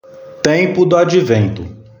Tempo do Advento,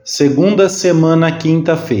 segunda semana,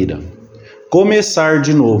 quinta-feira. Começar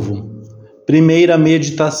de novo. Primeira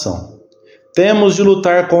meditação. Temos de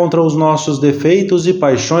lutar contra os nossos defeitos e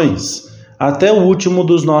paixões até o último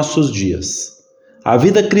dos nossos dias. A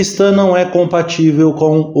vida cristã não é compatível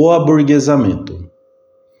com o aburguesamento.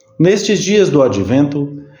 Nestes dias do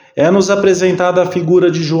Advento, é-nos apresentada a figura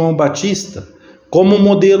de João Batista como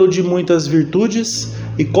modelo de muitas virtudes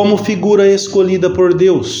e como figura escolhida por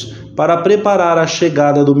Deus para preparar a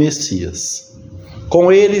chegada do Messias.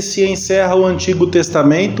 Com ele se encerra o Antigo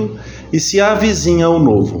Testamento e se avizinha o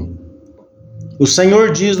Novo. O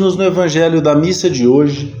Senhor diz-nos no Evangelho da missa de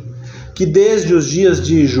hoje que desde os dias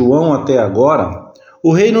de João até agora,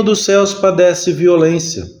 o reino dos céus padece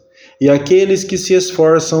violência e aqueles que se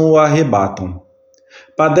esforçam o arrebatam.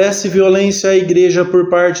 Padece violência a Igreja por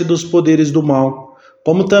parte dos poderes do mal,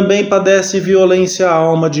 como também padece violência a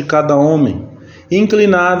alma de cada homem,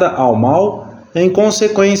 inclinada ao mal em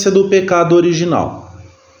consequência do pecado original.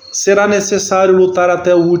 Será necessário lutar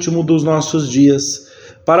até o último dos nossos dias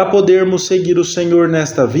para podermos seguir o Senhor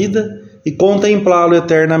nesta vida e contemplá-lo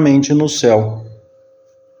eternamente no céu.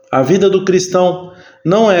 A vida do cristão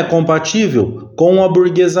não é compatível com o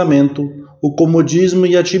aburguesamento, o comodismo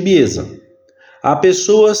e a tibieza. Há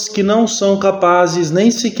pessoas que não são capazes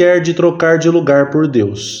nem sequer de trocar de lugar por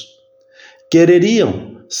Deus.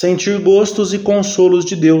 Quereriam sentir gostos e consolos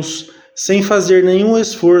de Deus, sem fazer nenhum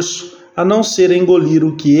esforço, a não ser engolir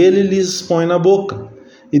o que Ele lhes põe na boca,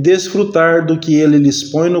 e desfrutar do que Ele lhes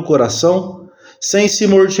põe no coração, sem se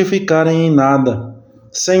mortificarem em nada,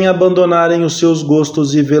 sem abandonarem os seus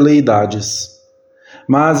gostos e veleidades.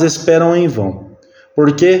 Mas esperam em vão,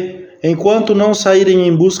 porque, enquanto não saírem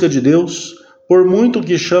em busca de Deus, por muito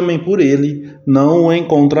que chamem por Ele, não o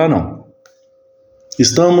encontrarão.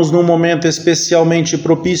 Estamos num momento especialmente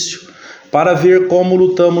propício para ver como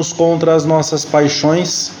lutamos contra as nossas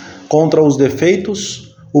paixões, contra os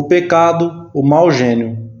defeitos, o pecado, o mau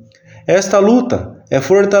gênio. Esta luta é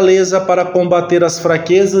fortaleza para combater as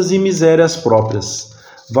fraquezas e misérias próprias,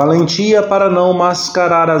 valentia para não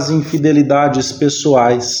mascarar as infidelidades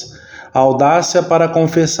pessoais, audácia para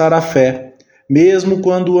confessar a fé, mesmo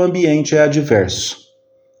quando o ambiente é adverso.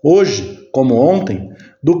 Hoje, como ontem,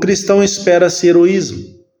 do cristão espera-se heroísmo.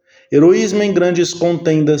 Heroísmo em grandes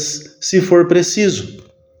contendas, se for preciso.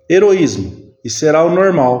 Heroísmo, e será o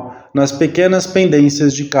normal nas pequenas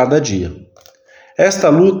pendências de cada dia. Esta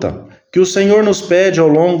luta, que o Senhor nos pede ao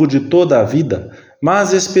longo de toda a vida,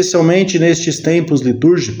 mas especialmente nestes tempos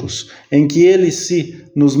litúrgicos, em que Ele se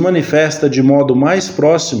nos manifesta de modo mais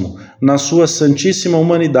próximo na sua santíssima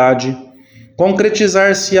humanidade,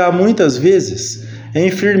 concretizar-se-á muitas vezes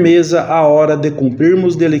em firmeza à hora de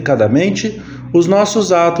cumprirmos delicadamente os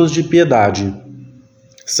nossos atos de piedade,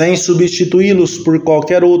 sem substituí-los por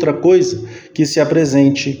qualquer outra coisa que se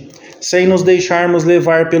apresente, sem nos deixarmos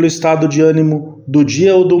levar pelo estado de ânimo do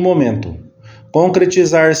dia ou do momento.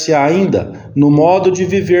 Concretizar-se ainda no modo de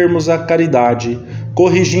vivermos a caridade,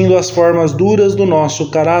 corrigindo as formas duras do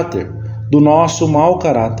nosso caráter, do nosso mau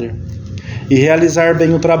caráter, e realizar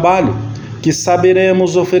bem o trabalho que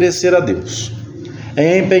saberemos oferecer a Deus,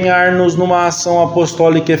 em empenhar-nos numa ação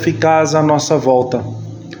apostólica eficaz à nossa volta,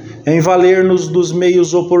 em valer-nos dos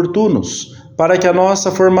meios oportunos para que a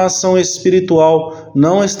nossa formação espiritual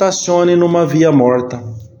não estacione numa via morta.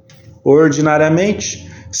 Ordinariamente,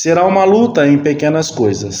 será uma luta em pequenas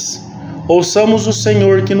coisas. Ouçamos o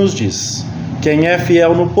Senhor que nos diz: quem é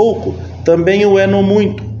fiel no pouco, também o é no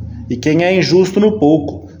muito, e quem é injusto no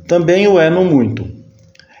pouco, também o é no muito.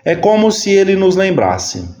 É como se Ele nos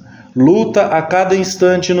lembrasse: luta a cada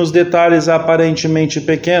instante nos detalhes aparentemente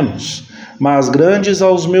pequenos, mas grandes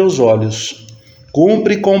aos meus olhos.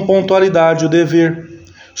 Cumpre com pontualidade o dever.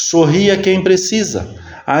 Sorri a quem precisa,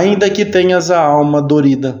 ainda que tenhas a alma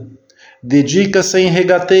dorida. Dedica sem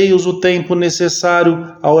regateios o tempo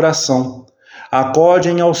necessário à oração. Acode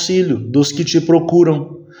em auxílio dos que te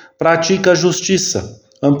procuram. Pratica a justiça,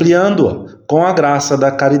 ampliando-a com a graça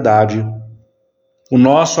da caridade. O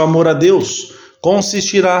nosso amor a Deus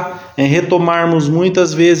consistirá em retomarmos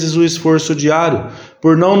muitas vezes o esforço diário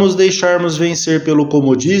por não nos deixarmos vencer pelo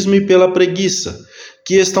comodismo e pela preguiça,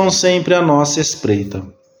 que estão sempre à nossa espreita.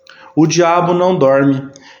 O diabo não dorme,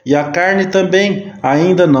 e a carne também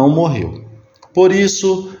ainda não morreu. Por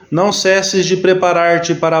isso, não cesses de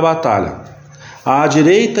preparar-te para a batalha. À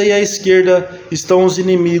direita e à esquerda estão os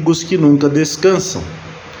inimigos que nunca descansam.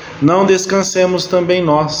 Não descansemos também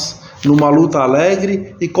nós, numa luta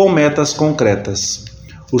alegre e com metas concretas.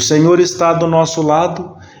 O Senhor está do nosso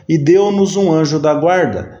lado e deu-nos um anjo da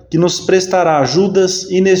guarda que nos prestará ajudas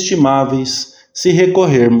inestimáveis se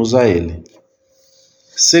recorrermos a Ele.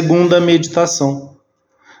 Segunda meditação: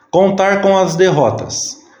 contar com as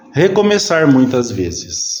derrotas, recomeçar muitas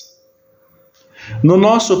vezes. No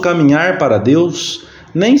nosso caminhar para Deus,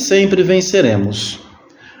 nem sempre venceremos.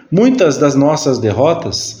 Muitas das nossas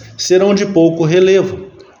derrotas serão de pouco relevo,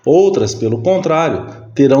 outras, pelo contrário,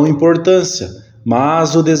 terão importância,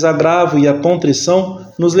 mas o desagravo e a contrição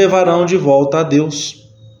nos levarão de volta a Deus.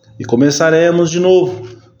 E começaremos de novo,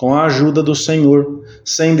 com a ajuda do Senhor,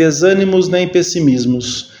 sem desânimos nem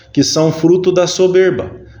pessimismos, que são fruto da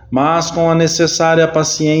soberba, mas com a necessária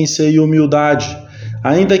paciência e humildade,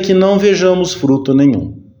 ainda que não vejamos fruto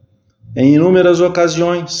nenhum. Em inúmeras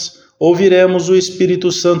ocasiões, ouviremos o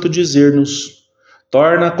Espírito Santo dizer-nos: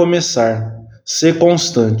 torna a começar, sê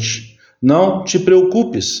constante, não te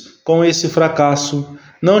preocupes com esse fracasso,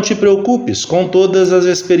 não te preocupes com todas as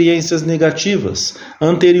experiências negativas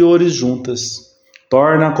anteriores juntas.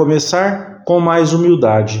 Torna a começar com mais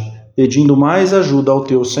humildade, pedindo mais ajuda ao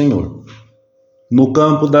teu Senhor. No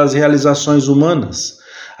campo das realizações humanas,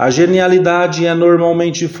 a genialidade é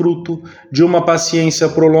normalmente fruto de uma paciência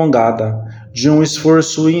prolongada, de um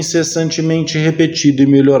esforço incessantemente repetido e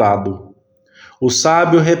melhorado. O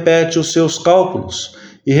sábio repete os seus cálculos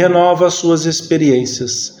e renova suas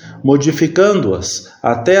experiências, modificando-as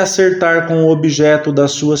até acertar com o objeto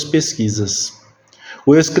das suas pesquisas.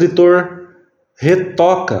 O escritor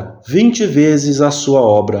retoca 20 vezes a sua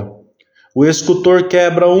obra. O escultor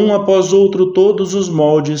quebra um após outro todos os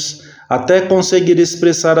moldes até conseguir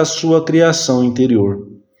expressar a sua criação interior.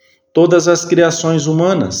 Todas as criações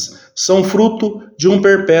humanas são fruto de um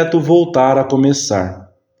perpétuo voltar a começar.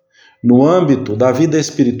 No âmbito da vida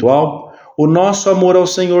espiritual, o nosso amor ao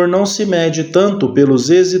Senhor não se mede tanto pelos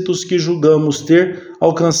êxitos que julgamos ter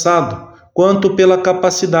alcançado, quanto pela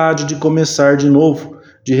capacidade de começar de novo,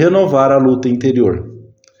 de renovar a luta interior.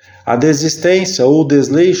 A desistência ou o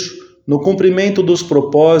desleixo no cumprimento dos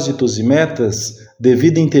propósitos e metas de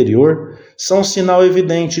vida interior são sinal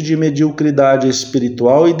evidente de mediocridade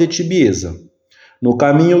espiritual e de tibieza. No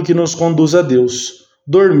caminho que nos conduz a Deus,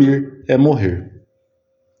 dormir é morrer.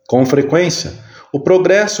 Com frequência, o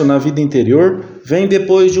progresso na vida interior vem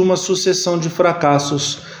depois de uma sucessão de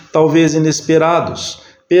fracassos, talvez inesperados,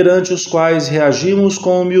 perante os quais reagimos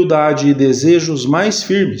com humildade e desejos mais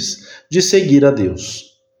firmes de seguir a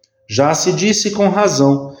Deus. Já se disse com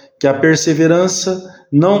razão que a perseverança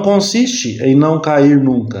não consiste em não cair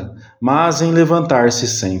nunca, mas em levantar-se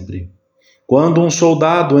sempre. Quando um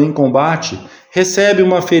soldado em combate recebe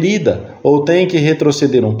uma ferida ou tem que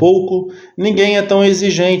retroceder um pouco, ninguém é tão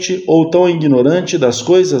exigente ou tão ignorante das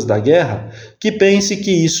coisas da guerra que pense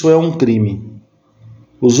que isso é um crime.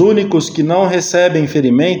 Os únicos que não recebem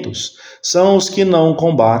ferimentos são os que não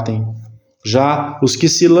combatem. Já os que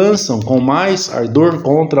se lançam com mais ardor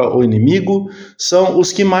contra o inimigo são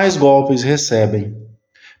os que mais golpes recebem.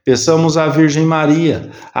 Peçamos à Virgem Maria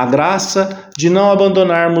a graça de não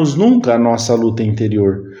abandonarmos nunca a nossa luta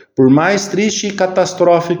interior, por mais triste e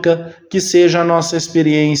catastrófica que seja a nossa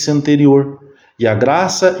experiência anterior, e a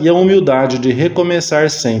graça e a humildade de recomeçar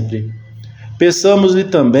sempre. Peçamos-lhe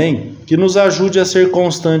também que nos ajude a ser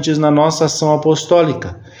constantes na nossa ação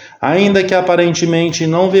apostólica, ainda que aparentemente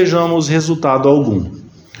não vejamos resultado algum.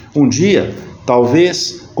 Um dia,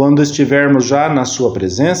 talvez, quando estivermos já na sua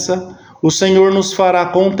presença, o Senhor nos fará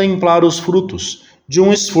contemplar os frutos de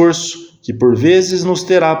um esforço que por vezes nos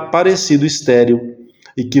terá parecido estéril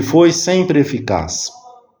e que foi sempre eficaz.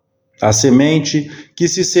 A semente que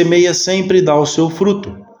se semeia sempre dá o seu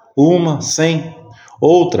fruto, uma 100,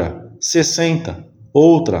 outra 60,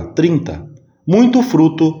 outra 30, muito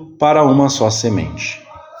fruto para uma só semente.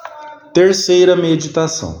 Terceira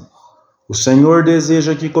meditação: o Senhor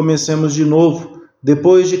deseja que comecemos de novo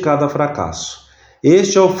depois de cada fracasso.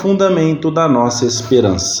 Este é o fundamento da nossa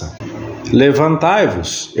esperança.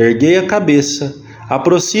 Levantai-vos, erguei a cabeça,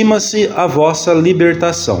 aproxima-se a vossa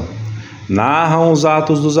libertação. Narram os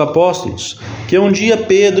Atos dos Apóstolos que um dia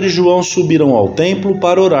Pedro e João subiram ao templo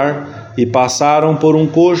para orar e passaram por um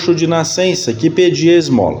coxo de nascença que pedia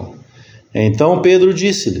esmola. Então Pedro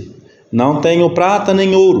disse-lhe: não tenho prata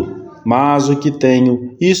nem ouro, mas o que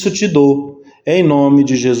tenho, isso te dou. Em nome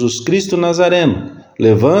de Jesus Cristo Nazareno,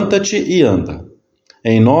 levanta-te e anda.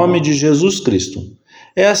 Em nome de Jesus Cristo.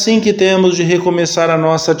 É assim que temos de recomeçar a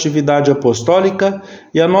nossa atividade apostólica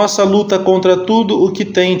e a nossa luta contra tudo o que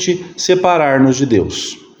tente separar-nos de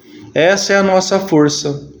Deus. Essa é a nossa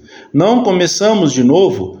força. Não começamos de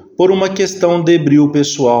novo por uma questão de brio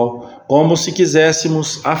pessoal, como se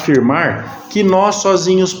quiséssemos afirmar que nós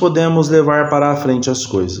sozinhos podemos levar para a frente as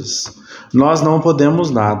coisas. Nós não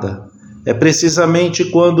podemos nada. É precisamente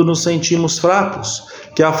quando nos sentimos fracos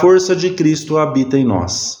que a força de Cristo habita em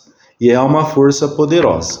nós. e é uma força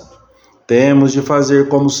poderosa. Temos de fazer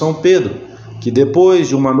como São Pedro, que depois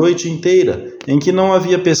de uma noite inteira em que não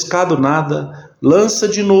havia pescado nada, lança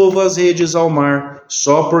de novo as redes ao mar,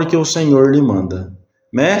 só porque o Senhor lhe manda.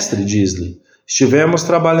 Mestre, diz-lhe, estivemos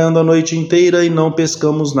trabalhando a noite inteira e não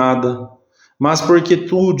pescamos nada. Mas porque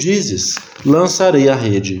tu o dizes, lançarei a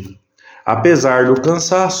rede. Apesar do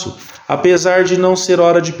cansaço, apesar de não ser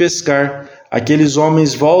hora de pescar, aqueles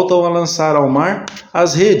homens voltam a lançar ao mar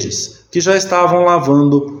as redes que já estavam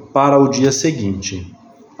lavando para o dia seguinte.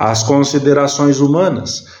 As considerações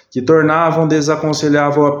humanas, que tornavam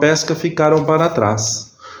desaconselhável a pesca, ficaram para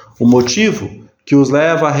trás. O motivo que os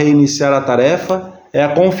leva a reiniciar a tarefa é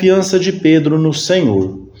a confiança de Pedro no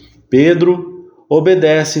Senhor. Pedro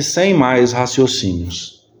obedece sem mais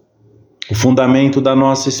raciocínios. O fundamento da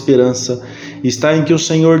nossa esperança está em que o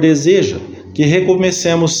Senhor deseja que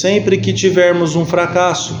recomecemos sempre que tivermos um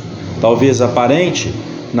fracasso, talvez aparente,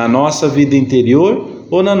 na nossa vida interior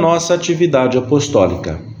ou na nossa atividade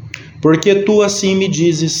apostólica. Porque tu assim me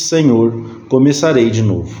dizes, Senhor, começarei de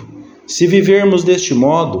novo. Se vivermos deste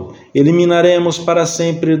modo, eliminaremos para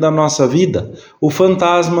sempre da nossa vida o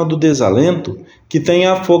fantasma do desalento que tem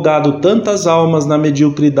afogado tantas almas na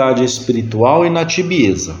mediocridade espiritual e na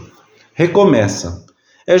tibieza. Recomeça.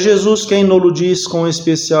 É Jesus quem nos diz com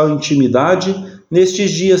especial intimidade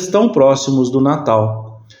nestes dias tão próximos do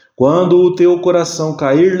Natal. Quando o teu coração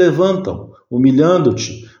cair, levanta-o,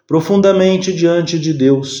 humilhando-te profundamente diante de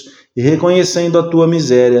Deus e reconhecendo a tua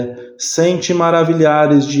miséria, sem te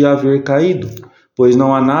maravilhares de haver caído, pois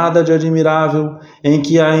não há nada de admirável em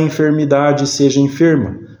que a enfermidade seja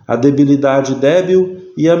enferma, a debilidade débil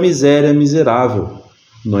e a miséria miserável.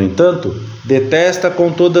 No entanto, detesta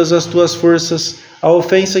com todas as tuas forças a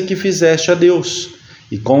ofensa que fizeste a Deus,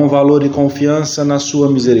 e com valor e confiança na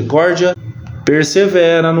sua misericórdia,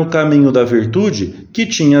 persevera no caminho da virtude que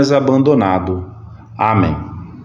tinhas abandonado. Amém.